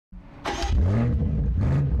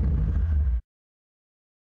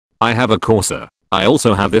I have a Corsa. I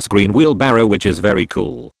also have this green wheelbarrow which is very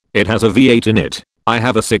cool. It has a V8 in it. I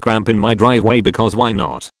have a sick ramp in my driveway because why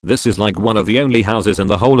not? This is like one of the only houses in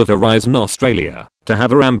the whole of Horizon Australia to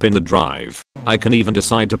have a ramp in the drive. I can even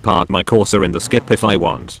decide to park my Corsa in the skip if I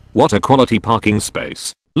want. What a quality parking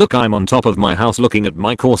space. Look, I'm on top of my house looking at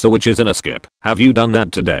my Corsa which is in a skip. Have you done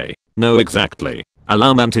that today? No, exactly.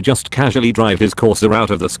 Allow man to just casually drive his Corsa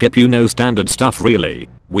out of the skip, you know, standard stuff really.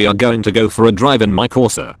 We are going to go for a drive in my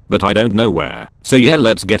Corsa, but I don't know where. So yeah,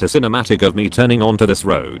 let's get a cinematic of me turning onto this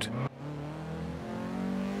road.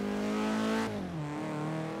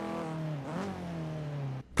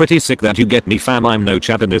 Pretty sick that you get me, fam. I'm no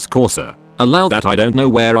chap in this Corsa. Allow that, I don't know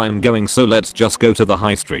where I'm going, so let's just go to the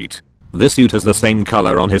high street. This dude has the same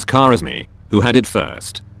color on his car as me. Who had it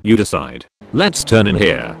first? You decide. Let's turn in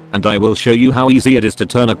here, and I will show you how easy it is to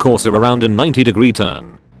turn a Corsa around a 90-degree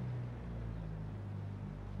turn.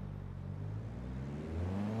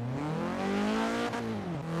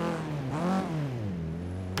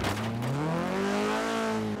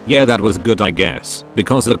 Yeah, that was good, I guess,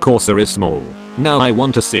 because the Corsa is small. Now I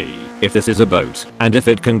want to see if this is a boat and if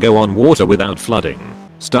it can go on water without flooding.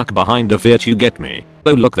 Stuck behind a Fiat, you get me?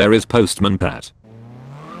 Oh look, there is Postman Pat.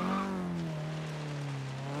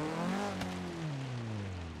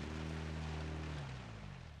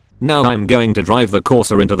 Now I'm going to drive the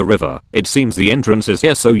Corsa into the river. It seems the entrance is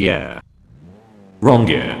here, so yeah. Wrong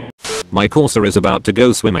gear. My Corsa is about to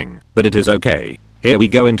go swimming, but it is okay. Here we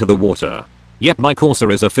go into the water. Yep, my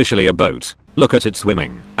Corsa is officially a boat. Look at it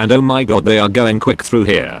swimming. And oh my god, they are going quick through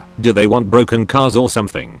here. Do they want broken cars or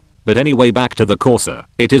something? But anyway, back to the Corsa.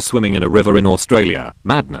 It is swimming in a river in Australia.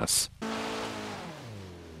 Madness.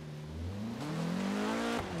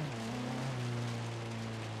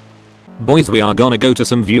 Boys, we are gonna go to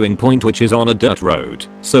some viewing point which is on a dirt road,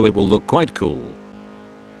 so it will look quite cool.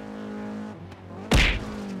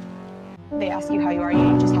 They ask you how you are,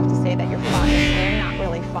 you just have to say that you're fine. They're not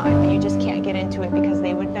really fine, but you just can't get into it because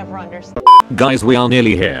they would never understand. Guys, we are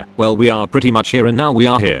nearly here. Well, we are pretty much here, and now we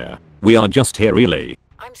are here. We are just here really.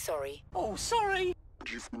 I'm sorry. Oh, sorry.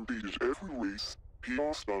 You've competed every race.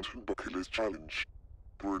 PR Stunt and Bucket List Challenge.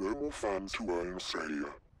 There are no more fans who are in Australia.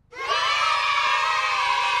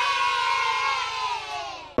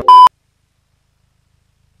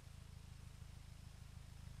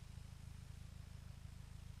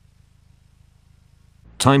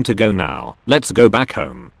 Time to go now. Let's go back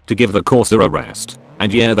home to give the Corsa a rest.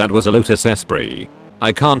 And yeah, that was a Lotus Esprit.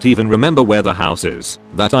 I can't even remember where the house is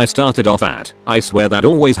that I started off at. I swear that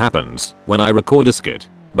always happens when I record a skit.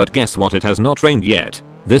 But guess what, it has not rained yet.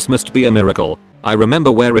 This must be a miracle. I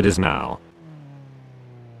remember where it is now.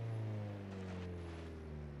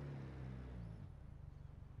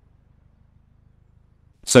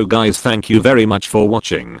 So guys, thank you very much for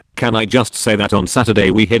watching. Can I just say that on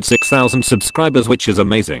Saturday we hit 6,000 subscribers, which is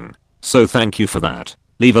amazing. So thank you for that.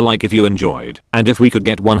 Leave a like if you enjoyed, and if we could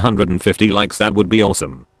get 150 likes that would be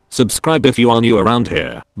awesome. Subscribe if you are new around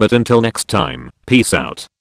here, but until next time, peace out.